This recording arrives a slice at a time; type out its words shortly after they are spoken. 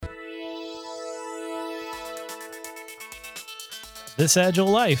This Agile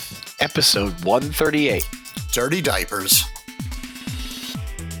Life. Episode 138. Dirty Diapers.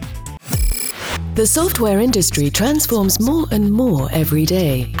 The software industry transforms more and more every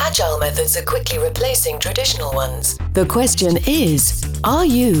day. Agile methods are quickly replacing traditional ones. The question is, are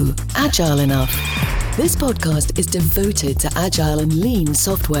you agile enough? This podcast is devoted to agile and lean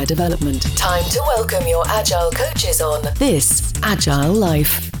software development. Time to welcome your agile coaches on This Agile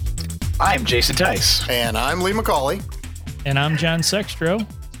Life. I'm Jason Tice. And I'm Lee McCauley. And I'm John Sextro.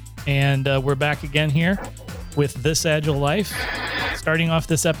 And we're back again here with This Agile Life. Starting off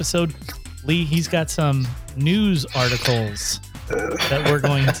this episode, Lee, he's got some news articles that we're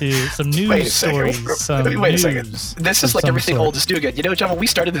going to, some news stories. Wait a second. This is like everything old is new again. You know, John, when we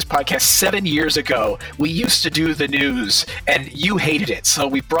started this podcast 7 years ago, we used to do the news and you hated it. So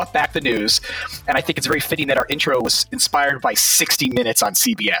we brought back the news. And I think it's very fitting that our intro was inspired by 60 Minutes on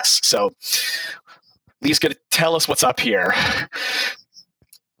CBS. So Lee's going to tell us what's up here.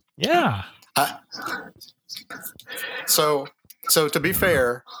 Yeah. So to be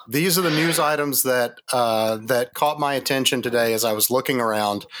fair, these are the news items that that caught my attention today as I was looking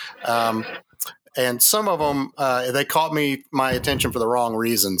around, and some of them they caught my attention for the wrong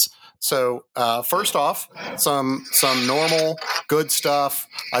reasons. So first off, some normal good stuff.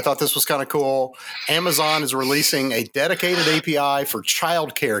 I thought this was kind of cool. Amazon is releasing a dedicated API for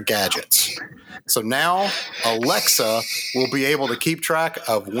childcare gadgets. So now Alexa will be able to keep track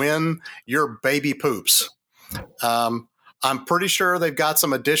of when your baby poops. I'm pretty sure they've got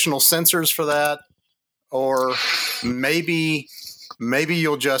some additional sensors for that, or maybe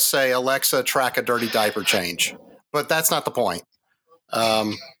you'll just say, Alexa, track a dirty diaper change. But that's not the point.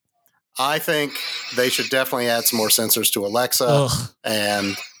 I think they should definitely add some more sensors to Alexa,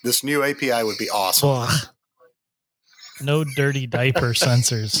 and this new API would be awesome. Ugh. No dirty diaper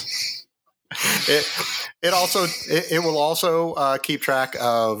sensors. It will also keep track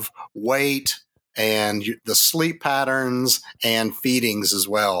of weight and the sleep patterns and feedings as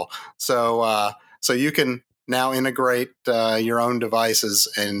well. So you can now integrate your own devices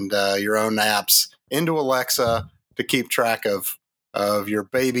and your own apps into Alexa to keep track of your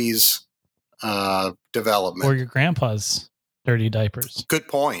baby's development. Or your grandpa's dirty diapers. Good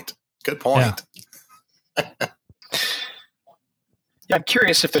point. Yeah. Yeah, I'm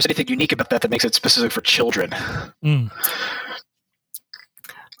curious if there's anything unique about that makes it specific for children.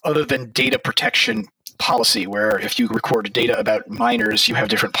 Other than data protection policy, where if you record data about minors, you have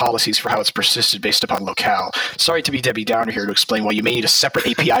different policies for how it's persisted based upon locale. Sorry to be Debbie Downer here to explain why you may need a separate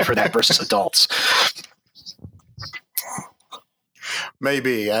API for that versus adults.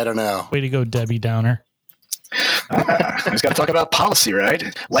 Maybe. I don't know. Way to go, Debbie Downer. He's got to talk about policy, right?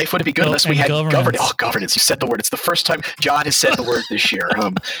 Life wouldn't be good unless we had governance. Oh, governance. You said the word. It's the first time John has said the word this year.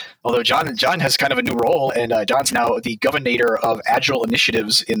 Although John has kind of a new role, and John's now the governor of agile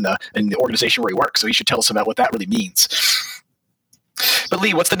initiatives in the organization where he works. So he should tell us about what that really means. But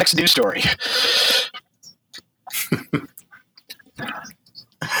Lee, what's the next news story?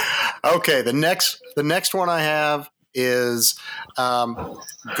 Okay, the next one I have is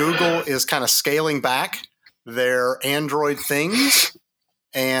Google is kind of scaling back their Android things,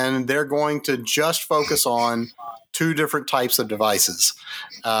 and they're going to just focus on two different types of devices.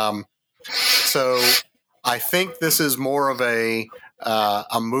 So I think this is more of a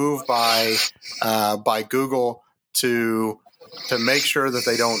move by Google to make sure that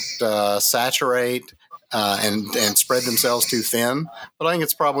they don't saturate and spread themselves too thin. But I think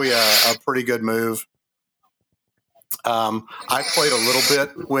it's probably a pretty good move. I've played a little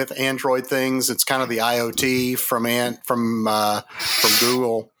bit with Android things. It's kind of the IoT from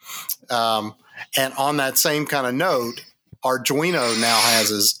Google. And on that same kind of note, Arduino now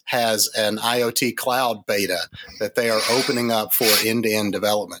has an IoT cloud beta that they are opening up for end-to-end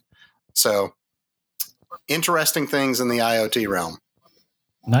development. So interesting things in the IoT realm.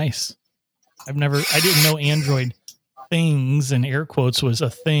 Nice. I didn't know Android things in air quotes was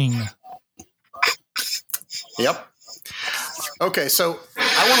a thing. Yep. Okay, so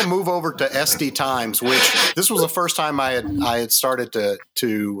I want to move over to SD Times, which this was the first time I had started to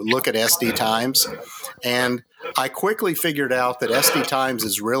look at SD Times, and I quickly figured out that SD Times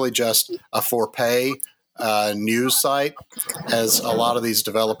is really just a for-pay news site, as a lot of these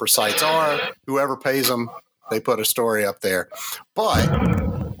developer sites are. Whoever pays them, they put a story up there. But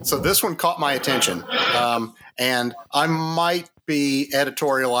so this one caught my attention, and I might be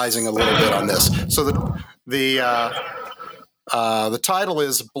editorializing a little bit on this. So the title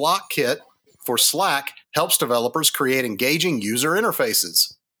is BlockKit for Slack helps developers create engaging user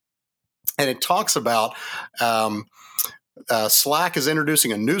interfaces. And it talks about Slack is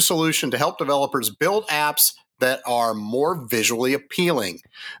introducing a new solution to help developers build apps that are more visually appealing.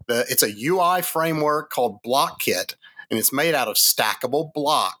 It's a UI framework called BlockKit, and it's made out of stackable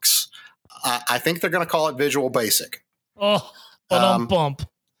blocks. I think they're going to call it Visual Basic. Oh, bump.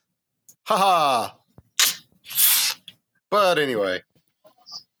 Haha. But anyway.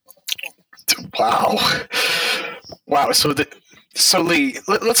 Wow. So Lee,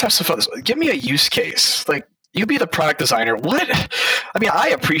 let's have some fun. Give me a use case. Like, you be the product designer. I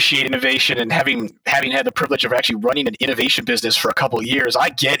appreciate innovation, and having had the privilege of actually running an innovation business for a couple of years, I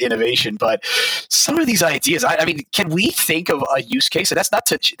get innovation. But some of these ideas, can we think of a use case? And that's not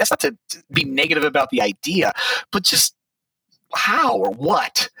to be negative about the idea, but just how or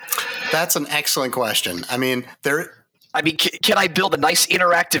what? That's an excellent question. Can I build a nice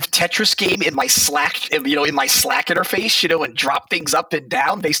interactive Tetris game in my Slack, interface, and drop things up and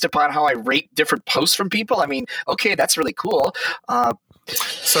down based upon how I rate different posts from people? Okay, that's really cool.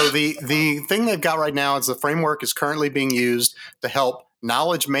 So the thing they've got right now is the framework is currently being used to help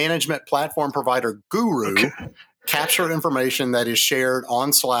knowledge management platform provider Guru capture information that is shared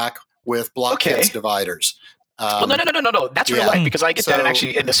on Slack with BlockKit's dividers. No. That's real life, because I get that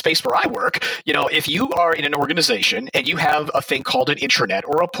actually in the space where I work. If you are in an organization and you have a thing called an intranet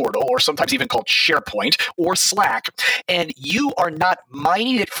or a portal, or sometimes even called SharePoint or Slack, and you are not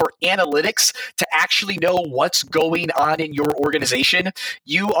mining it for analytics to actually know what's going on in your organization,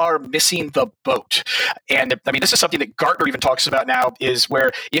 you are missing the boat. And this is something that Gartner even talks about now, is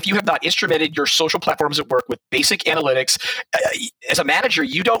where if you have not instrumented your social platforms at work with basic analytics, as a manager,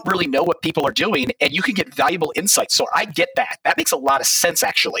 you don't really know what people are doing, and you can get valuable insights. So I get that. That makes a lot of sense,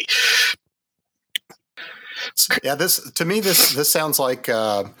 actually. Yeah, this sounds like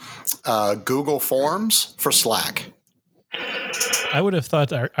Google Forms for Slack. I would have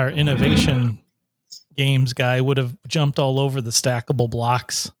thought our innovation games guy would have jumped all over the stackable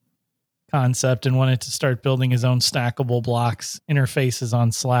blocks concept and wanted to start building his own stackable blocks interfaces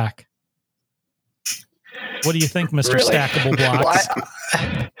on Slack. What do you think, Mr. Really? Stackable Blocks? Well,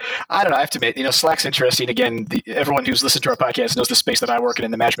 I don't know. I have to admit, Slack's interesting. Again, everyone who's listened to our podcast knows the space that I work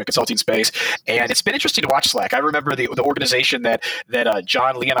in the management consulting space, and it's been interesting to watch Slack. I remember the organization that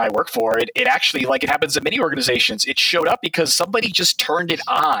John, Lee, and I work for. It actually, like it happens in many organizations, it showed up because somebody just turned it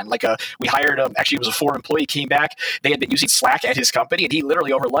on. We hired him. Actually, it was a former employee. Came back. They had been using Slack at his company, and he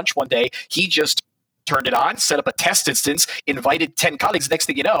literally over lunch one day, he just turned it on, set up a test instance, invited 10 colleagues. Next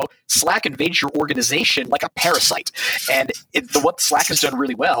thing you know, Slack invades your organization like a parasite. And what Slack has done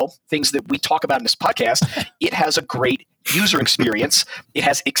really well, things that we talk about in this podcast, it has a great user experience. It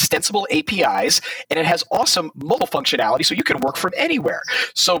has extensible APIs, and it has awesome mobile functionality, so you can work from anywhere.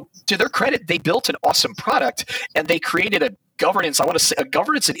 So to their credit, they built an awesome product, and they created a governance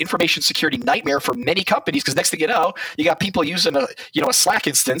and information security nightmare for many companies, because next thing you know, you got people using a Slack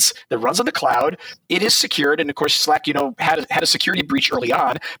instance that runs on the cloud. It is secured, and of course Slack had a security breach early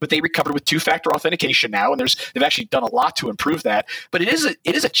on, but they recovered with two-factor authentication now, and they've actually done a lot to improve that. But it is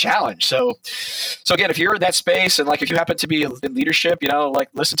a challenge. So again, if you're in that space, and if you happen to be in leadership,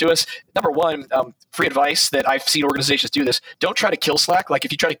 listen to us. Number one, free advice that I've seen organizations do this: don't try to kill Slack.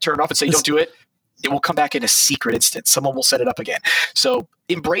 If you try to turn it off and say don't do it, it will come back in a secret instance. Someone will set it up again. So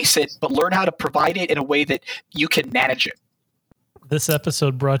embrace it, but learn how to provide it in a way that you can manage it. This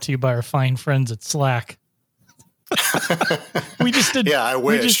episode brought to you by our fine friends at Slack. We just did. Yeah, I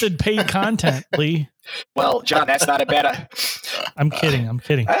wish. We just did paid content, Lee. Well, John, that's not a bad. I'm kidding.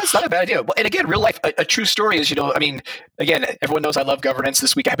 That's not a bad idea. And again, real life, a true story is, again, everyone knows I love governance.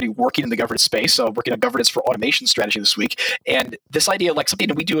 This week I happen to be working in the governance space, so I'm working on governance for automation strategy this week. And this idea, something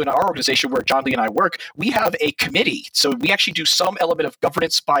that we do in our organization where John, Lee, and I work, we have a committee. So we actually do some element of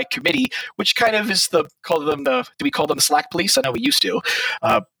governance by committee, which kind of is do we call them the Slack police? I know we used to.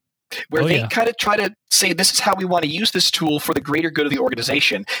 Where they kind of try to say, this is how we want to use this tool for the greater good of the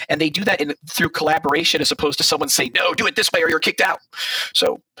organization. And they do that through collaboration, as opposed to someone saying, no, do it this way or you're kicked out.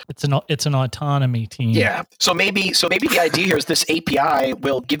 So it's an autonomy team. Yeah. So maybe the idea here is this API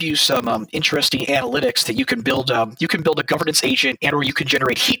will give you some interesting analytics that you can build. You can build a governance agent, or you can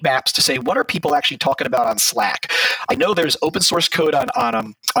generate heat maps to say, what are people actually talking about on Slack? I know there's open source code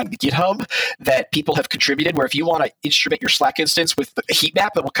on GitHub that people have contributed, where if you want to instrument your Slack instance with a heat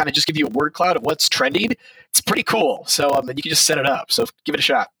map, it will kind of just give you a word cloud of what's trending. It's pretty cool. So you can just set it up. So give it a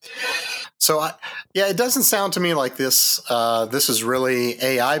shot. So it doesn't sound to me like this. This is really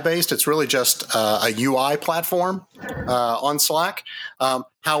AI based. It's really just a UI platform on Slack.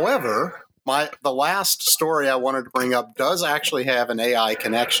 However, the last story I wanted to bring up does actually have an AI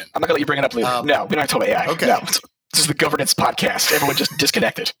connection. I'm not going to let you bring it up later. No, we don't talk about AI. Okay. No, this is the governance podcast. Everyone just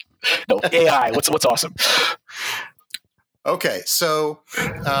disconnected. No, AI. What's awesome? Okay, so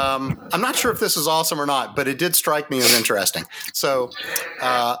I'm not sure if this is awesome or not, but it did strike me as interesting. So,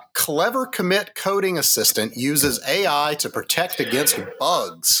 Clever Commit Coding Assistant uses AI to protect against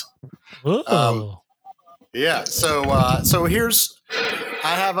bugs. Yeah. So here's,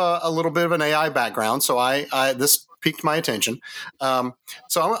 I have a little bit of an AI background, so this piqued my attention.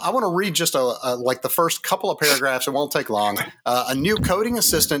 So I want to read just like the first couple of paragraphs. It won't take long. A new coding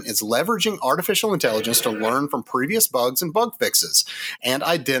assistant is leveraging artificial intelligence to learn from previous bugs and bug fixes and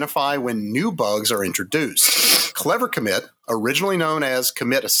identify when new bugs are introduced. Clever Commit, originally known as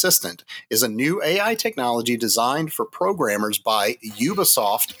Commit Assistant, is a new AI technology designed for programmers by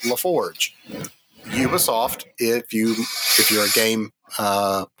Ubisoft LaForge. Ubisoft, if you're a game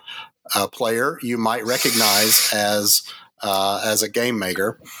player, you might recognize as a game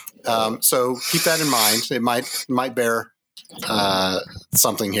maker. So keep that in mind. It might bear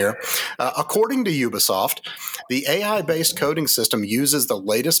something here. According to Ubisoft, the AI-based coding system uses the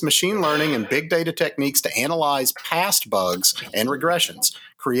latest machine learning and big data techniques to analyze past bugs and regressions,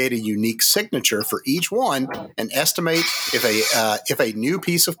 create a unique signature for each one, and estimate if a new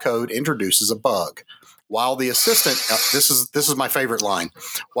piece of code introduces a bug. While the assistant, this is my favorite line.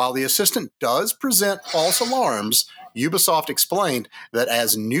 While the assistant does present false alarms, Ubisoft explained that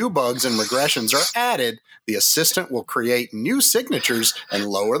as new bugs and regressions are added, the assistant will create new signatures and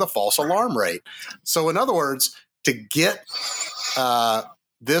lower the false alarm rate. So, in other words, to get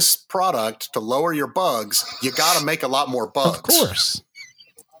this product to lower your bugs, you got to make a lot more bugs. Of course.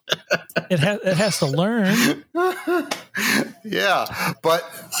 It has to learn. Yeah, but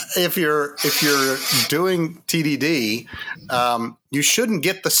if you're doing TDD, you shouldn't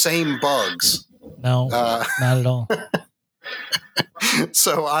get the same bugs. No, not at all.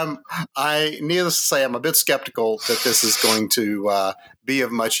 So needless to say, I'm a bit skeptical that this is going to be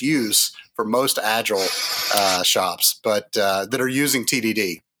of much use for most Agile shops, but that are using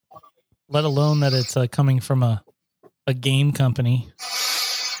TDD. Let alone that it's coming from a game company.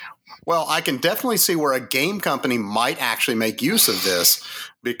 Well, I can definitely see where a game company might actually make use of this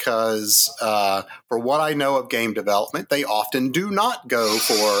because for what I know of game development, they often do not go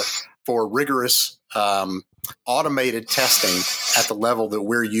for rigorous automated testing at the level that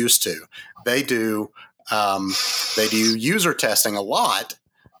we're used to. They do user testing a lot,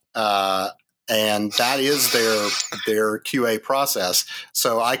 and that is their QA process.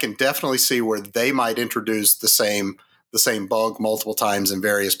 So I can definitely see where they might introduce the same bug multiple times in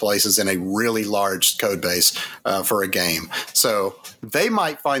various places in a really large code base for a game. So they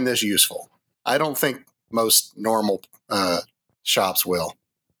might find this useful. I don't think most normal shops will.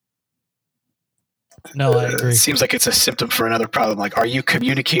 No, I agree. It seems like it's a symptom for another problem. Like, are you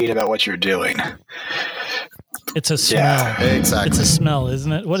communicating about what you're doing? It's a smell. Yeah, exactly. It's a smell,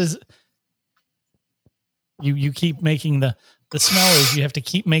 isn't it? What is it? You keep making the smell is you have to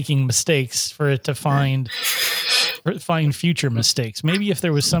keep making mistakes for it to find future mistakes. Maybe if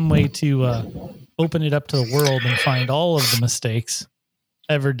there was some way to open it up to the world and find all of the mistakes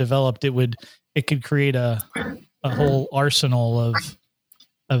ever developed, it could create a whole arsenal of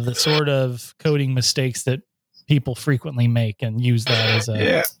the sort of coding mistakes that people frequently make and use that as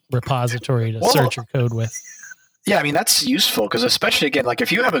a repository to search your code with. Yeah, I mean, that's useful because especially, again, like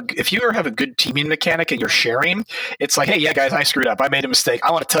if you have a good teaming mechanic and you're sharing, it's like, hey, yeah, guys, I screwed up. I made a mistake.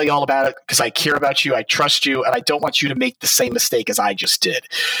 I want to tell you all about it because I care about you. I trust you. And I don't want you to make the same mistake as I just did.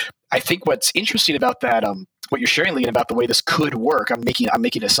 I think what's interesting about that, what you're sharing, Lee, about the way this could work, I'm making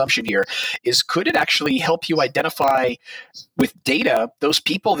an assumption here, is could it actually help you identify with data those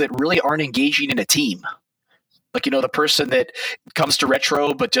people that really aren't engaging in a team? Like, the person that comes to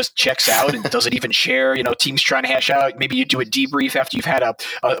Retro but just checks out and doesn't even share, teams trying to hash out. Maybe you do a debrief after you've had a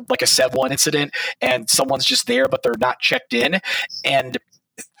Sev 1 incident and someone's just there but they're not checked in. And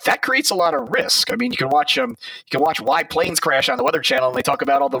that creates a lot of risk. I mean, you can watch why planes crash on the Weather Channel, and they talk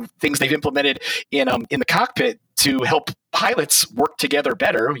about all the things they've implemented in the cockpit to help pilots work together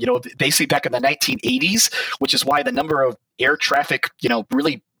better. Basically back in the 1980s, which is why the number of air traffic,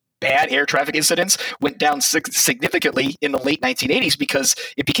 really bad air traffic incidents went down significantly in the late 1980s because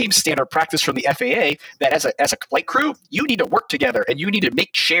it became standard practice from the FAA that as a flight crew, you need to work together and you need to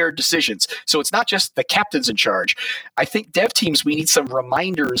make shared decisions. So it's not just the captain's in charge. I think dev teams, we need some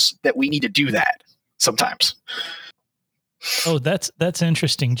reminders that we need to do that sometimes. Oh, that's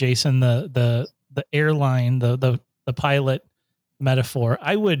interesting, Jason. The airline, the pilot metaphor.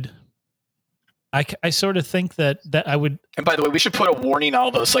 I sort of think that I would. And by the way, we should put a warning on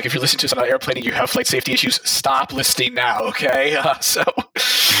all those. Like if you're listening to us on an airplane and you have flight safety issues, stop listening now. Okay.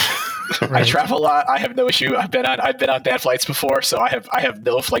 Right. I travel a lot. I have no issue. I've been on bad flights before, so I have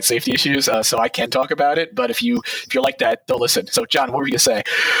no flight safety issues. So I can talk about it. But if you're like that, don't listen. So John, what were you gonna say?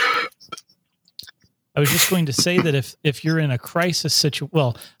 I was just going to say that if you're in a crisis situation,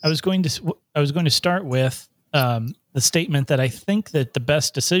 well, I was going to start with the statement that I think that the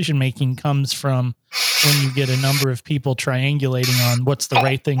best decision making comes from when you get a number of people triangulating on what's the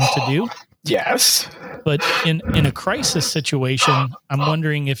right thing to do. Yes. But in a crisis situation, I'm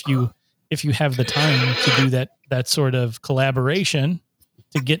wondering if you have the time to do that sort of collaboration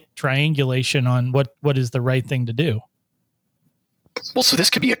to get triangulation on what is the right thing to do. Well, so this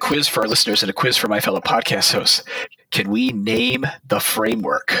could be a quiz for our listeners and a quiz for my fellow podcast hosts. Can we name the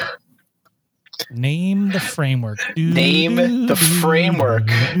framework? Name the framework. Name the framework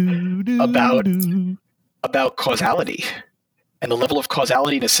about causality and the level of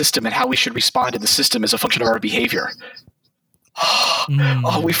causality in a system and how we should respond in the system as a function of our behavior.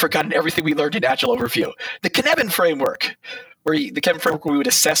 Oh, we've forgotten everything we learned in Agile Overview. The Cynefin framework. Where we would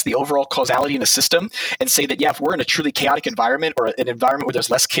assess the overall causality in a system and say that, if we're in a truly chaotic environment or an environment where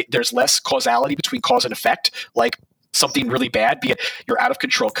there's less causality between cause and effect, like something really bad, be it you're out of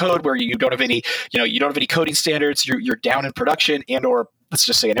control code where you don't have any, you don't have any coding standards, you're down in production, and or let's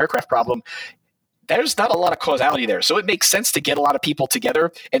just say an aircraft problem. There's not a lot of causality there. So it makes sense to get a lot of people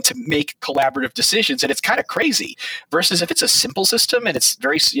together and to make collaborative decisions. And it's kind of crazy versus if it's a simple system and it's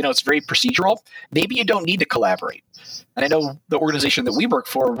very, it's very procedural, maybe you don't need to collaborate. And I know the organization that we work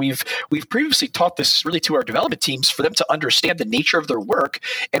for, we've previously taught this really to our development teams for them to understand the nature of their work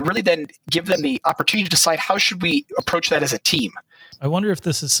and really then give them the opportunity to decide how should we approach that as a team. I wonder if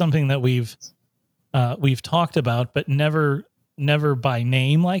this is something that we've talked about, but never by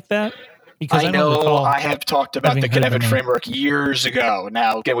name like that. Because I know I have talked about the Cynefin framework years ago.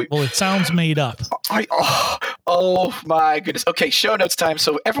 Now, well, it sounds made up. Oh my goodness. Okay, show notes time.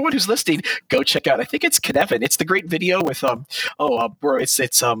 So everyone who's listening, go check out. I think it's Cynefin. It's the great video with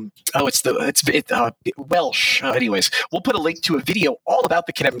Welsh. Anyways, we'll put a link to a video all about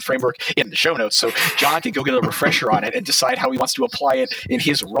the Cynefin framework in the show notes, so John can go get a refresher on it and decide how he wants to apply it in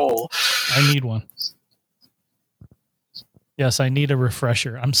his role. I need one. Yes, I need a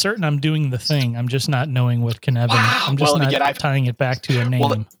refresher. I'm certain I'm doing the thing. I'm just not knowing what Cynefin. I'm just tying it back to a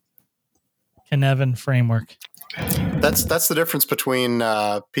name. Cynefin framework. That's the difference between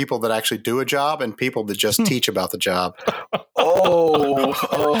people that actually do a job and people that just teach about the job. The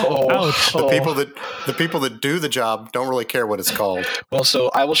people that do the job don't really care what it's called. Well, so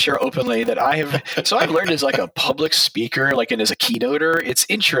I will share openly that I've learned as like a public speaker, and as a keynoter, it's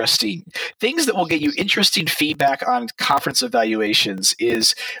interesting. Things that will get you interesting feedback on conference evaluations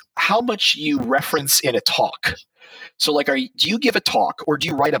is how much you reference in a talk. So do you give a talk or do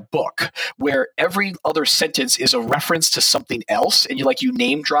you write a book where every other sentence is a reference to something else and you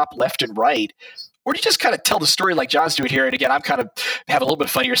name drop left and right? Or do you just kind of tell the story like John's doing here? And again, I'm kind of having a little bit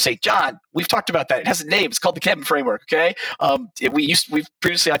of fun here saying, John, we've talked about that. It has a name. It's called the Cynefin framework. Okay. We've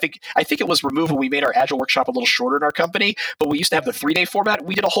previously, I think it was removed when we made our Agile workshop a little shorter in our company, but we used to have the 3-day format.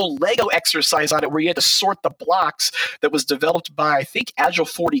 We did a whole Lego exercise on it where you had to sort the blocks that was developed by, I think, Agile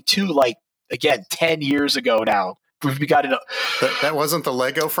 42, 10 years ago now. We got it. That wasn't the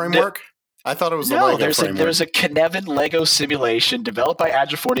Lego framework? I thought it was the Lego framework. There's a Cynefin Lego simulation developed by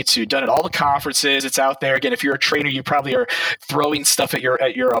Agile 42, done at all the conferences. It's out there. Again, if you're a trainer, you probably are throwing stuff at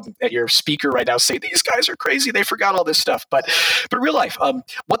your speaker right now, saying these guys are crazy. They forgot all this stuff. But real life,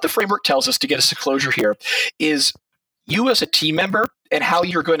 what the framework tells us to get us to closure here is you as a team member and how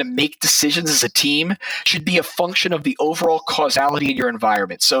you're going to make decisions as a team should be a function of the overall causality in your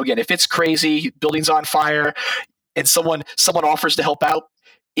environment. So again, if it's crazy, building's on fire, and someone offers to help out,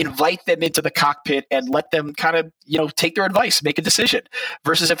 invite them into the cockpit and let them kind of, take their advice, make a decision.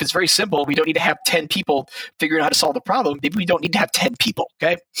 Versus if it's very simple, we don't need to have 10 people figuring out how to solve the problem. Maybe we don't need to have 10 people.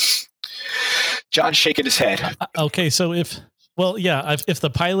 Okay. John's shaking his head. Okay. So if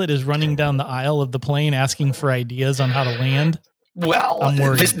the pilot is running down the aisle of the plane asking for ideas on how to land, well,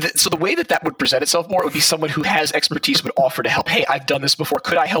 so the way that would present itself more would be someone who has expertise would offer to help. Hey, I've done this before.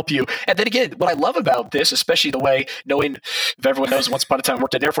 Could I help you? And then again, what I love about this, especially the way knowing, if everyone knows, once upon a time I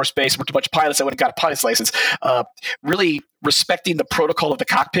worked at Air Force Base, worked a bunch of pilots, I went and got a pilot's license, really respecting the protocol of the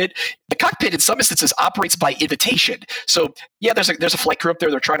cockpit. The cockpit in some instances operates by invitation. So yeah, there's a flight crew up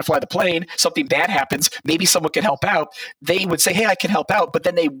there. They're trying to fly the plane. Something bad happens. Maybe someone can help out. They would say, hey, I can help out. But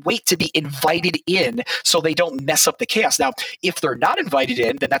then they wait to be invited in so they don't mess up the chaos. Now, if they're not invited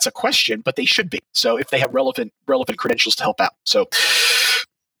in, then that's a question, but they should be. So if they have relevant credentials to help out. So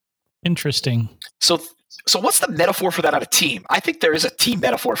interesting. So So what's the metaphor for that on a team? I think there is a team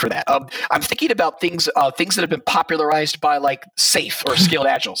metaphor for that. I'm thinking about things that have been popularized by like SAFe or Scaled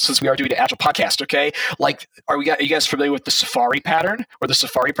Agile, since we are doing an Agile podcast. Okay, like are you guys familiar with the Safari pattern or the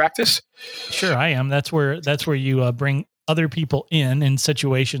Safari practice? Sure, I am. That's where you bring other people in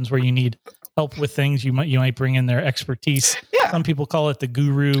situations where you need help with things. You might bring in their expertise. Yeah. Some people call it the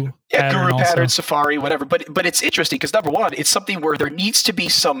guru. Yeah, pattern guru also. pattern, Safari, whatever. But it's interesting because number one, it's something where there needs to be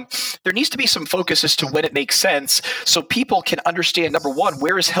some focus as to when it makes sense, so people can understand number one,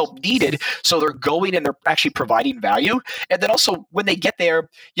 where is help needed, so they're going and they're actually providing value, and then also when they get there,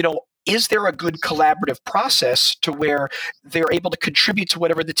 is there a good collaborative process to where they're able to contribute to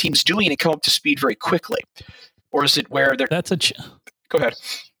whatever the team's doing and come up to speed very quickly, or is it where they're? Go ahead.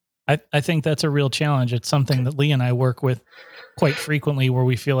 I think that's a real challenge. It's something that Lee and I work with quite frequently, where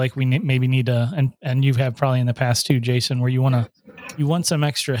we feel like we maybe need to, and you have probably in the past too, Jason, where you want some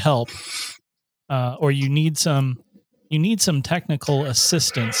extra help, or you need some technical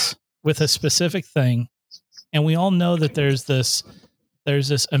assistance with a specific thing, and we all know that there's this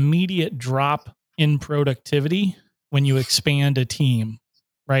immediate drop in productivity when you expand a team,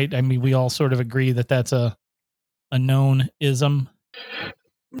 right? I mean, we all sort of agree that that's a known ism.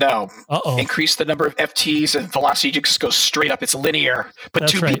 No. Increase the number of FTs and velocity just goes straight up. It's linear. Put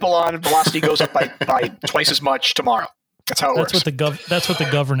two people on, velocity goes up by twice as much tomorrow. That's how it works. That's what the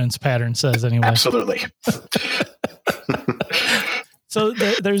governance pattern says anyway. Absolutely. So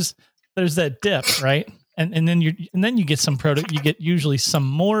there's that dip, right? And then you get you get usually some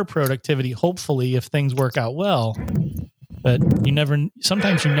more productivity, hopefully, if things work out well. But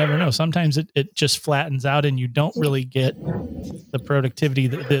sometimes you never know. Sometimes it just flattens out and you don't really get the productivity,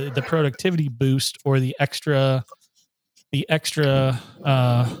 the productivity boost or the extra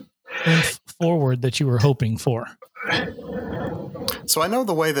oomph forward that you were hoping for. So I know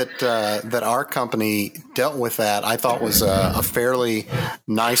the way that our company dealt with that, I thought was a fairly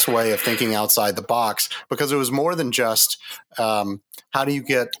nice way of thinking outside the box, because it was more than just how do you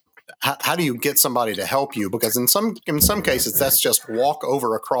get somebody to help you? Because in some cases, that's just walk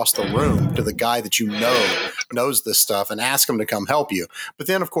over across the room to the guy that knows this stuff and ask him to come help you. But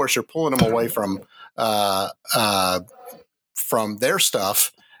then, of course, you're pulling them away from their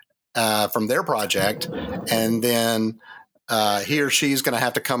stuff, from their project, and then he or she's going to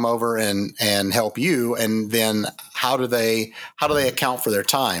have to come over and help you. And then how do they account for their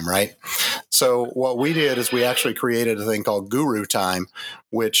time, right? So what we did is we actually created a thing called Guru Time,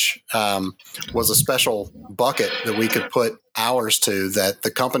 which was a special bucket that we could put hours to, that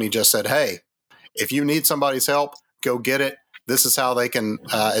the company just said, hey, if you need somebody's help, go get it. This is how they can,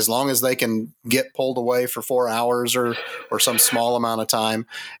 as long as they can get pulled away for 4 hours or some small amount of time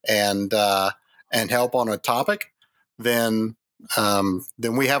and help on a topic, then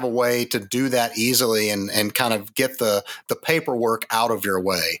we have a way to do that easily and kind of get the paperwork out of your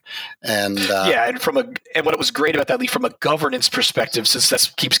way. And and what was great about that, Lee, from a governance perspective, since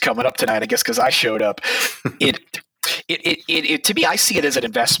that keeps coming up tonight, I guess because I showed up, It to me, I see it as an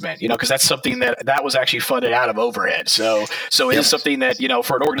investment, because that's something that was actually funded out of overhead. So it is something that,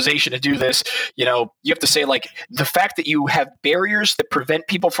 for an organization to do this, you have to say, like, the fact that you have barriers that prevent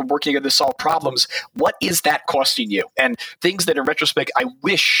people from working together to solve problems, what is that costing you? And things that in retrospect, I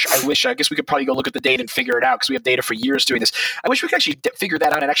guess we could probably go look at the data and figure it out, because we have data for years doing this. I wish we could actually figure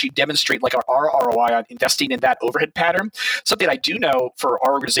that out and actually demonstrate like our ROI on investing in that overhead pattern. Something I do know for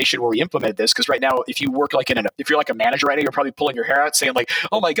our organization where we implemented this, because right now, if you work like if you're like a manager right now, you're probably pulling your hair out saying like,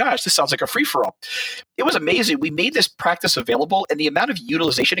 oh my gosh, this sounds like a free-for-all. It was amazing. We made this practice available, and the amount of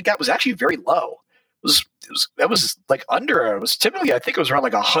utilization it got was actually very low. It was typically, I think it was around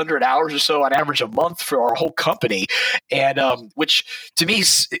like 100 hours or so on average a month for our whole company. And which to me,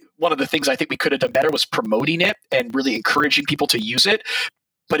 one of the things I think we could have done better was promoting it and really encouraging people to use it.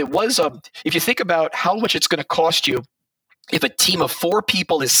 But it was, if you think about how much it's going to cost you, if a team of 4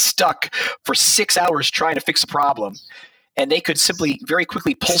 people is stuck for 6 hours trying to fix a problem, and they could simply very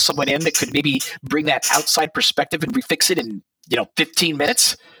quickly pull someone in that could maybe bring that outside perspective and refix it in 15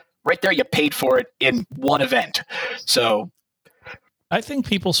 minutes, right there you paid for it in one event. So I think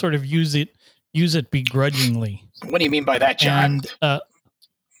people sort of use it begrudgingly. What do you mean by that, John? And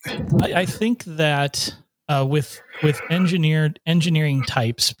I think that with engineering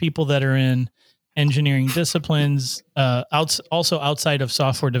types, people that are in engineering disciplines, also outside of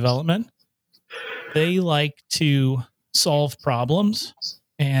software development, they like to solve problems,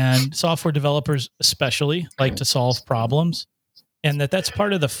 and software developers especially like to solve problems, and that's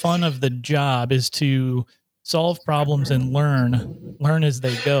part of the fun of the job is to solve problems and learn as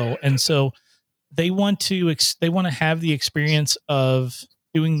they go. And so they want to have the experience of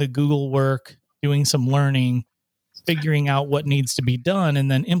doing the Google work, doing some learning, figuring out what needs to be done, and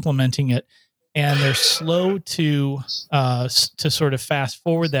then implementing it. And they're slow to sort of fast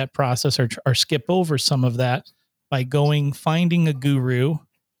forward that process or skip over some of that by finding a guru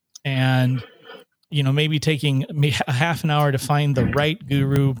and, maybe taking a half an hour to find the right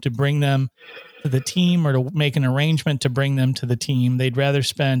guru to bring them to the team or to make an arrangement to bring them to the team. They'd rather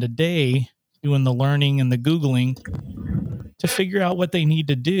spend a day doing the learning and the Googling to figure out what they need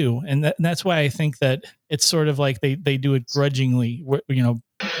to do. And that's why I think that it's sort of like they do it grudgingly, where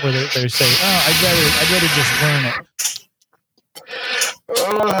they say, I'd rather just learn it.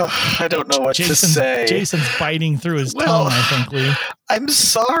 I don't know what to say. Jason's biting through his tongue, I think, Lee. I'm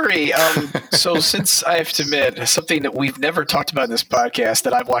sorry. So since I have to admit, something that we've never talked about in this podcast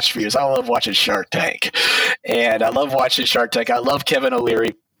that I've watched for years, I love watching Shark Tank. And I love watching Shark Tank. I love Kevin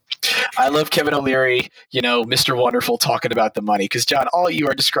O'Leary. Mr. Wonderful talking about the money. Because, John, all you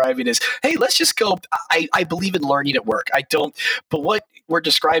are describing is, hey, let's just go. I believe in learning at work. I don't. But what we're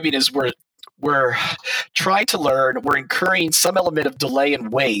describing is we're trying to learn. We're incurring some element of delay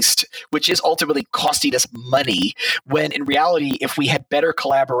and waste, which is ultimately costing us money. When in reality, if we had better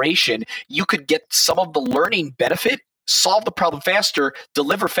collaboration, you could get some of the learning benefit, solve the problem faster,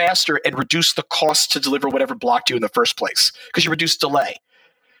 deliver faster, and reduce the cost to deliver whatever blocked you in the first place because you reduce delay.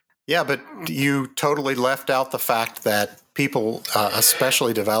 Yeah, but you totally left out the fact that people,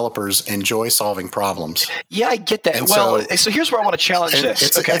 especially developers, enjoy solving problems. Yeah, I get that. And so here's where I want to challenge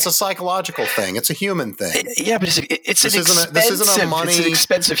this. It's a psychological thing. It's a human thing. Yeah, but it's an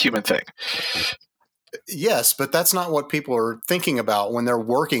expensive human thing. Yes, but that's not what people are thinking about when they're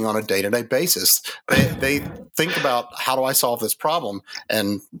working on a day-to-day basis. They think about, how do I solve this problem?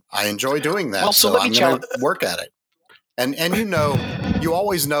 And I enjoy doing that, so I'm going to work at it. And you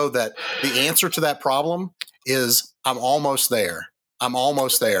always know that the answer to that problem is, I'm almost there.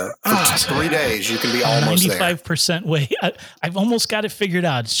 For 3 days, you can be almost 95% way. I've almost got it figured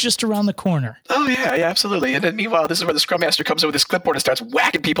out. It's just around the corner. Oh, yeah, absolutely. And then meanwhile, this is where the Scrum Master comes in with his clipboard and starts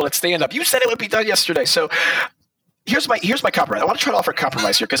whacking people at stand-up. You said it would be done yesterday. So here's my compromise. I want to try to offer a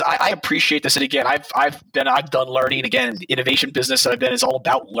compromise here because I appreciate this. And again, I've done learning. Again, innovation business that I've been is all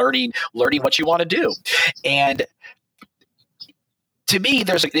about learning what you want to do. And to me,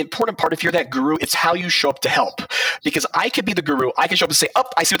 there's an important part. If you're that guru, it's how you show up to help. Because I could be the guru. I can show up and say,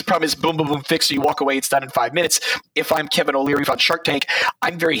 I see what the problem is. Boom, boom, boom, fix. So you walk away. It's done in 5 minutes. If I'm Kevin O'Leary on Shark Tank,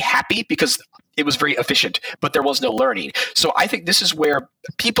 I'm very happy because it was very efficient, but there was no learning. So I think this is where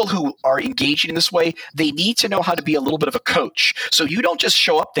people who are engaging in this way, they need to know how to be a little bit of a coach. So you don't just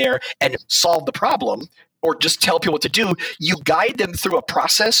show up there and solve the problem or just tell people what to do. You guide them through a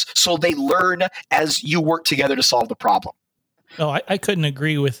process so they learn as you work together to solve the problem. Oh, I couldn't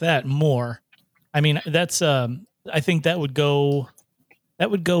agree with that more. I mean, that's I think that would go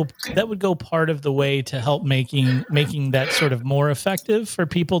part of the way to help making that sort of more effective for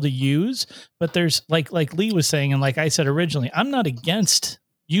people to use. But there's like Lee was saying, and like I said originally, I'm not against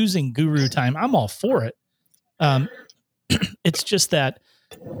using guru time. I'm all for it. It's just that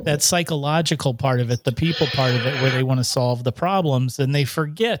psychological part of it, the people part of it, where they want to solve the problems and they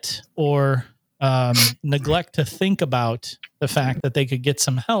forget or neglect to think about the fact that they could get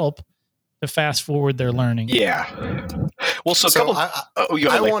some help to fast forward their learning. Yeah. Well,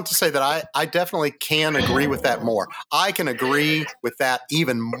 I want to say that I definitely can agree with that more. I can agree with that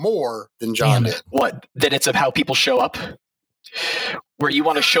even more than John did. What? That it's of how people show up? Where you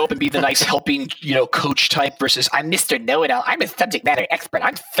want to show up and be the nice helping, coach type versus I'm Mr. Know-it-all. I'm a subject matter expert.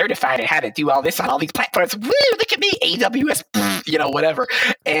 I'm certified in how to do all this on all these platforms. Woo, look at me, AWS, whatever.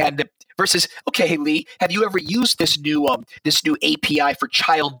 And versus, okay, hey, Lee, have you ever used this new API for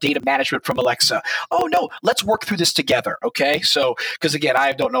child data management from Alexa? Oh, no, let's work through this together, okay? So, because again,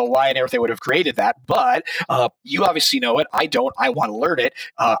 I don't know why and if they would have created that, but you obviously know it. I don't. I want to learn it.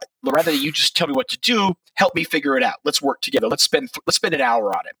 Rather than you just tell me what to do, help me figure it out. Let's work together. Let's spend an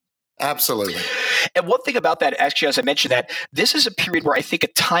hour on it. Absolutely. And one thing about that, actually, as I mentioned that, this is a period where I think a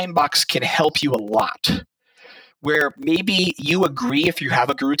time box can help you a lot. Where maybe you agree if you have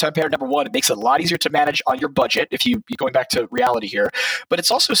a guru time pair, number one, it makes it a lot easier to manage on your budget if you're going back to reality here. But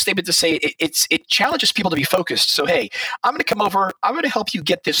it's also a statement to say it challenges people to be focused. So, hey, I'm going to come over. I'm going to help you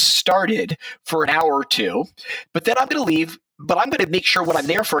get this started for an hour or two, but then I'm going to leave. But I'm going to make sure when I'm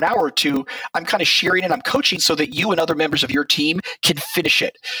there for an hour or two, I'm kind of sharing and I'm coaching so that you and other members of your team can finish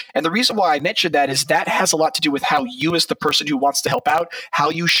it. And the reason why I mentioned that is that has a lot to do with how you as the person who wants to help out,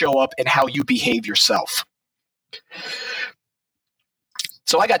 how you show up and how you behave yourself.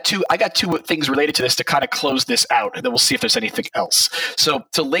 So I got two things related to this to kind of close this out, and then we'll see if there's anything else. So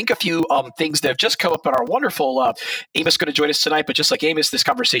to link a few things that have just come up in our wonderful Amos going to join us tonight, but just like Amos, this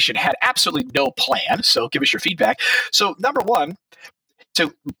conversation had absolutely no plan. So give us your feedback. So number one,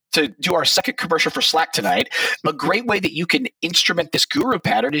 to do our second commercial for Slack tonight, a great way that you can instrument this guru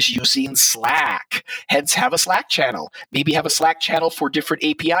pattern is using Slack. Hence, have a Slack channel. Maybe have a Slack channel for different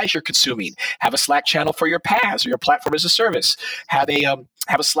APIs you're consuming. Have a Slack channel for your PaaS or your platform as a service. Have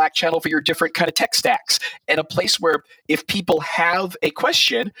a Slack channel for your different kind of tech stacks, and a place where if people have a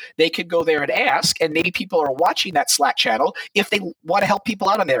question, they can go there and ask, and maybe people are watching that Slack channel if they want to help people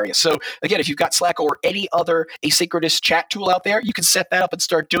out on the area. So again, if you've got Slack or any other asynchronous chat tool out there, you can set that up and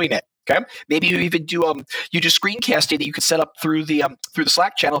start doing it. Okay. Maybe you even do screencasting that you can set up through the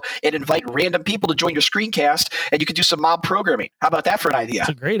Slack channel and invite random people to join your screencast, and you can do some mob programming. How about that for an idea?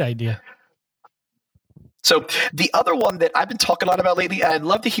 That's a great idea. So the other one that I've been talking a lot about lately, I'd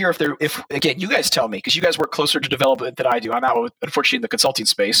love to hear if again, you guys tell me, because you guys work closer to development than I do. I'm out, unfortunately, in the consulting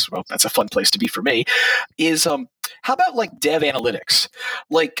space. Well, that's a fun place to be for me. Is how about like dev analytics?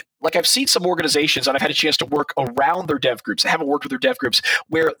 Like I've seen some organizations, and I've had a chance to work around their dev groups. I haven't worked with their dev groups,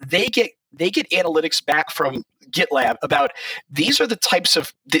 where they get analytics back from GitLab about these are the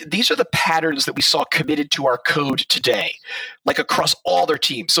patterns that we saw committed to our code today, like across all their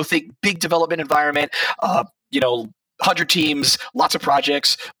teams. So think big development environment, 100 teams, lots of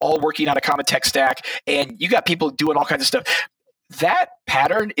projects, all working on a common tech stack, and you got people doing all kinds of stuff. That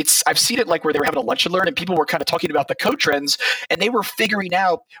pattern, I've seen it like where they were having a lunch and learn, and people were kind of talking about the code trends, and they were figuring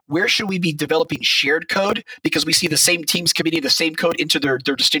out where should we be developing shared code, because we see the same teams committing the same code into their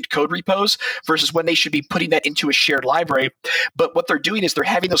distinct code repos versus when they should be putting that into a shared library. But what they're doing is they're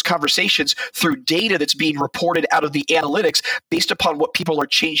having those conversations through data that's being reported out of the analytics based upon what people are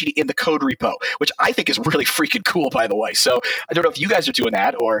changing in the code repo, which I think is really freaking cool, by the way. So I don't know if you guys are doing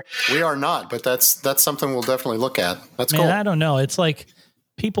that or we are not, but that's something we'll definitely look at. That's cool. I don't know. It's like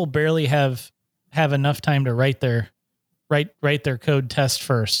people barely have enough time to write their code test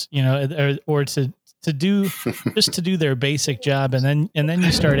first, or to do just to do their basic job, and then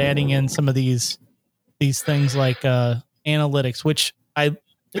you start adding in some of these things like analytics, which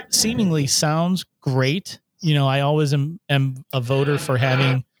seemingly sounds great. I always am a voter for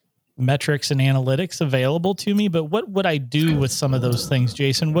having metrics and analytics available to me, but what would I do with some of those things,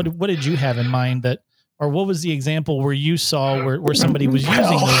 Jason? What did you have in mind or what was the example where you saw where somebody was using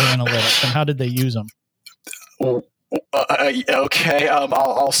those analytics, and how did they use them? Okay.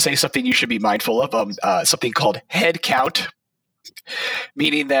 I'll say something you should be mindful of. Something called head count,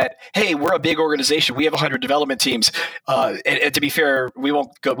 meaning that, hey, we're a big organization. We have 100 development teams. And to be fair, we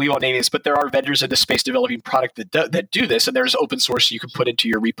won't name this, but there are vendors in this space developing product that do this, and there's open source you can put into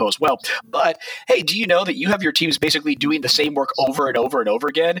your repo as well. But hey, do you know that you have your teams basically doing the same work over and over and over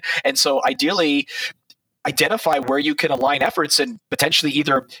again? And so ideally, identify where you can align efforts and potentially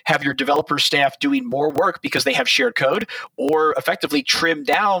either have your developer staff doing more work because they have shared code, or effectively trim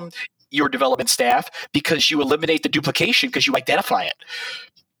down your development staff because you eliminate the duplication because you identify it.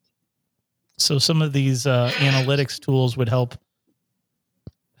 So some of these analytics tools would help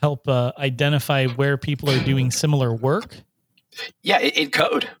identify where people are doing similar work. Yeah, in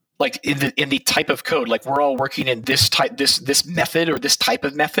code. Like in the type of code, like we're all working in this method or this type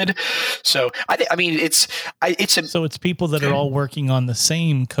of method. So it's people that are all working on the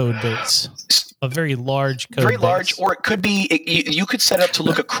same code base, a very large code base. Large, or it could be you could set up to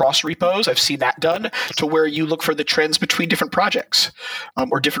look across repos. I've seen that done to where you look for the trends between different projects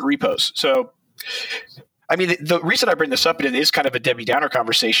or different repos. So. I mean, the reason I bring this up, and it is kind of a Debbie Downer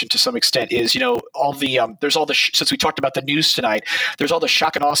conversation to some extent, is, since we talked about the news tonight, there's all the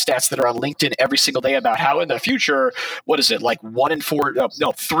shock and awe stats that are on LinkedIn every single day about how in the future, what is it, like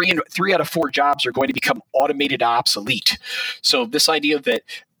 3 out of 4 jobs are going to become automated obsolete. So this idea that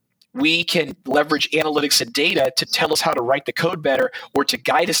we can leverage analytics and data to tell us how to write the code better, or to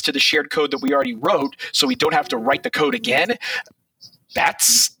guide us to the shared code that we already wrote so we don't have to write the code again,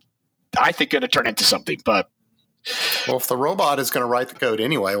 that's, I think, going to turn into something. But well, if the robot is going to write the code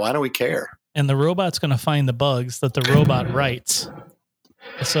anyway, why do we care? And the robot's going to find the bugs that the robot writes.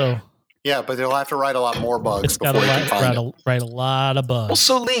 So yeah, but they'll have to write a lot more bugs. It's got to write a lot of bugs. Well,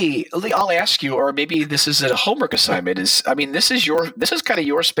 so Lee, I'll ask you, or maybe this is a homework assignment. This is kind of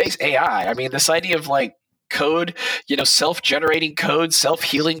your space, AI. I mean, this idea of like code, self-generating code,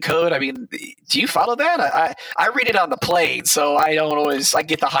 self-healing code. I mean, do you follow that? I read it on the plane, so I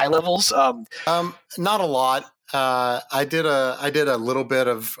get the high levels. Not a lot. I did a little bit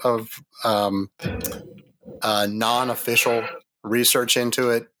of non-official research into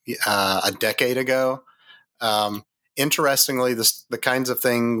it a decade ago. interestingly, the kinds of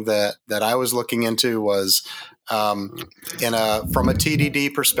thing that I was looking into was from a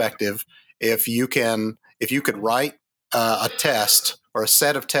TDD perspective, if you could write a test or a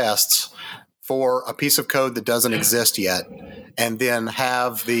set of tests for a piece of code that doesn't exist yet, and then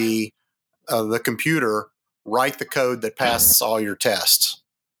have the computer write the code that passes all your tests.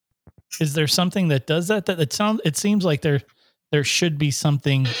 Is there something that does that? It seems like there should be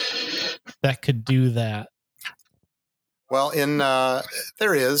something that could do that. Well,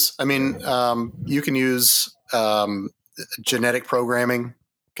 there is. I mean, you can use genetic programming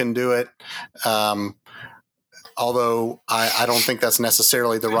can do it. Although I don't think that's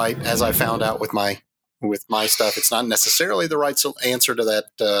necessarily the right, as I found out with my stuff, it's not necessarily the right answer to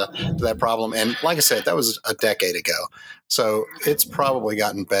that problem. And like I said, that was a decade ago. So it's probably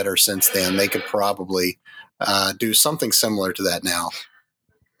gotten better since then. They could probably do something similar to that now.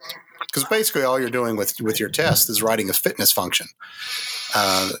 Because basically all you're doing with your test is writing a fitness function.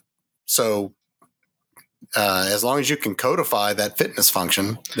 So as long as you can codify that fitness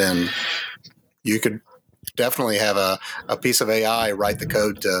function, then you could definitely have a piece of AI write the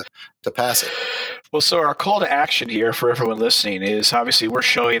code to pass it. Well, so our call to action here for everyone listening is obviously we're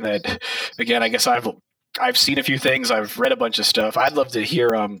showing that, again, I guess I've seen a few things. I've read a bunch of stuff. I'd love to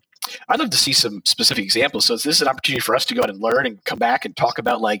hear I'd love to see some specific examples. So this is an opportunity for us to go out and learn and come back and talk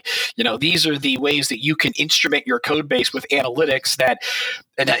about, like, these are the ways that you can instrument your code base with analytics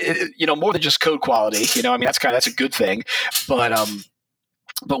more than just code quality. I mean, that's a good thing,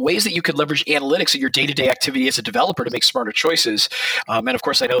 but ways that you could leverage analytics in your day-to-day activity as a developer to make smarter choices. And of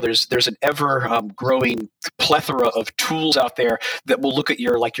course, I know there's an ever growing plethora of tools out there that will look at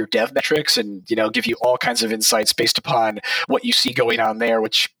your dev metrics and give you all kinds of insights based upon what you see going on there,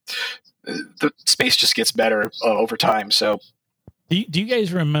 which the space just gets better over time. So, do you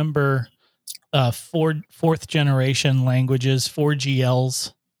guys remember fourth generation languages,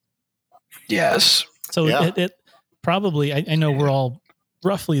 4GLs? Yes. So yeah. it probably I know we're all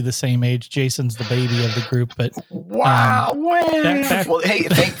roughly the same age. Jason's the baby of the group, but wow. Well, hey,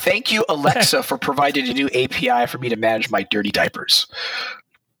 thank you, Alexa, for providing a new API for me to manage my dirty diapers.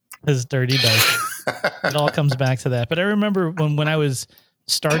 His dirty diapers. It all comes back to that. But I remember when I was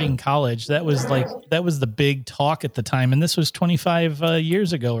starting college, that was the big talk at the time, and this was 25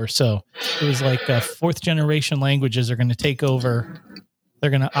 years ago or so. It was like fourth generation languages are going to take over. They're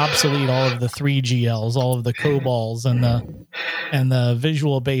going to obsolete all of the 3GLs, all of the COBOLs and the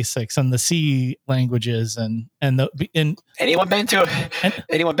Visual Basics and the C languages and anyone been to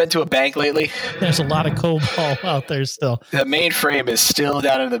a bank lately? There's a lot of COBOL out there still. The mainframe is still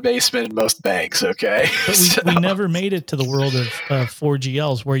down in the basement in most banks. Okay, but we never made it to the world of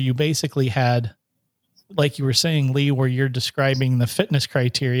 4GLs, where you basically had, like you were saying, Lee, where you're describing the fitness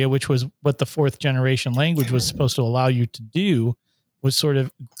criteria, which was what the fourth generation language was supposed to allow you to do. Was sort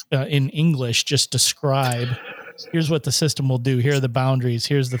of in English, just describe, here's what the system will do. Here are the boundaries.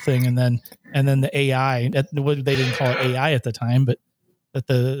 Here's the thing. And then the AI, they didn't call it AI at the time, but that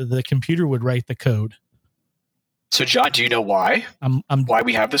the computer would write the code. So, John, do you know why? Why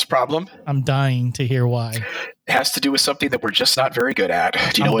we have this problem? I'm dying to hear why. It has to do with something that we're just not very good at.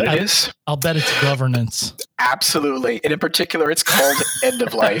 Do you know what it is? I'll bet it's governance. Absolutely. And in particular, it's called end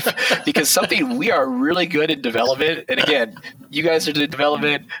of life, because something we are really good in development. And again, you guys are in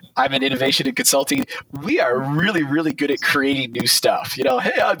development. I'm in innovation and consulting. We are really, really good at creating new stuff. Hey,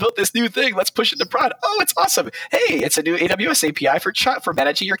 I built this new thing. Let's push it to prod. Oh, it's awesome. Hey, it's a new AWS API for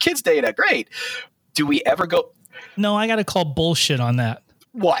managing your kids' data. Great. Do we ever go? No, I got to call bullshit on that.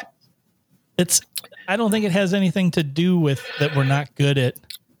 What? I don't think it has anything to do with that we're not good at,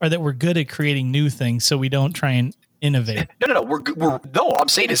 or that we're good at creating new things, so we don't try and innovate. No. I'm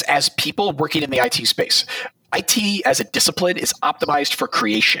saying is, as people working in the IT space, IT as a discipline is optimized for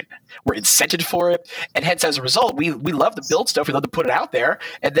creation. We're incented for it, and hence as a result, we love to build stuff. We love to put it out there,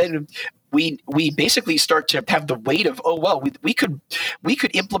 and then we basically start to have the weight of, we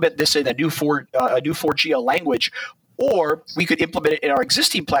could implement this in a new 4GL language, or we could implement it in our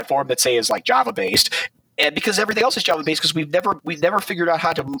existing platform that, say, is like Java based. And because everything else is Java based, because we've never figured out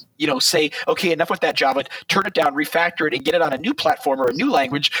how to say, okay, enough with that Java, turn it down, refactor it, and get it on a new platform or a new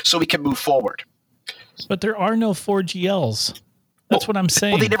language so we can move forward. But there are no 4GLs. That's what I'm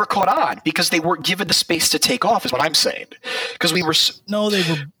saying. Well, they never caught on because they weren't given the space to take off, is what I'm saying. Because we were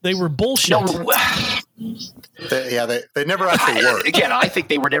they were bullshit. They never actually worked. Again, I think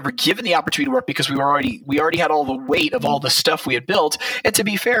they were never given the opportunity to work because we already had all the weight of all the stuff we had built. And to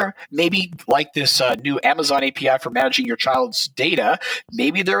be fair, maybe like this new Amazon API for managing your child's data,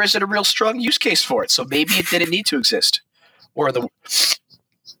 maybe there isn't a real strong use case for it. So maybe it didn't need to exist.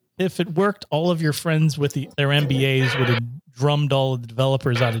 if it worked, all of your friends with their MBAs would have drummed all of the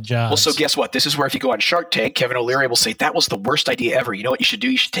developers out of jobs. Well, so guess what? This is where if you go on Shark Tank, Kevin O'Leary will say, that was the worst idea ever. You know what you should do?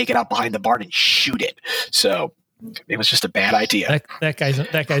 You should take it out behind the barn and shoot it. So it was just a bad idea. That guy's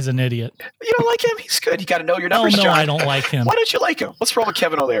an idiot. You don't like him? He's good. You got to know your numbers, No, John. I don't like him. Why don't you like him? What's wrong with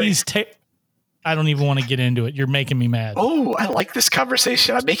Kevin O'Leary? I don't even want to get into it. You're making me mad. Oh, I like this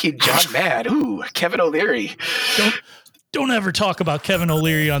conversation. I'm making John mad. Ooh, Kevin O'Leary. Don't ever talk about Kevin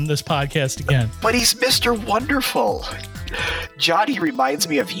O'Leary on this podcast again. But he's Mr. Wonderful. John, he reminds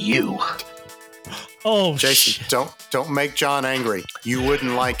me of you. Oh, Jason, don't make John angry. You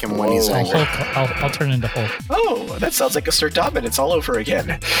wouldn't like him when he's angry. I'll turn into Hulk. Oh, that sounds like Assert Dominance all over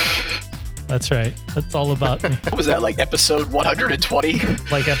again. That's right. That's all about me. What was that, like episode 120?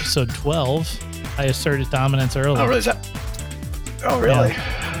 Like episode 12. I asserted dominance early. Oh, really? Oh, really?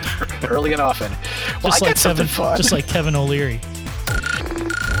 Yeah. Early and often. Well, just I like got something fun. Just like Kevin O'Leary.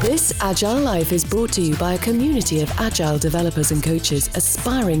 This Agile Life is brought to you by a community of Agile developers and coaches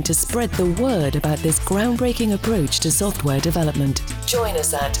aspiring to spread the word about this groundbreaking approach to software development. Join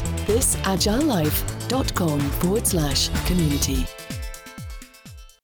us at thisagilelife.com/community.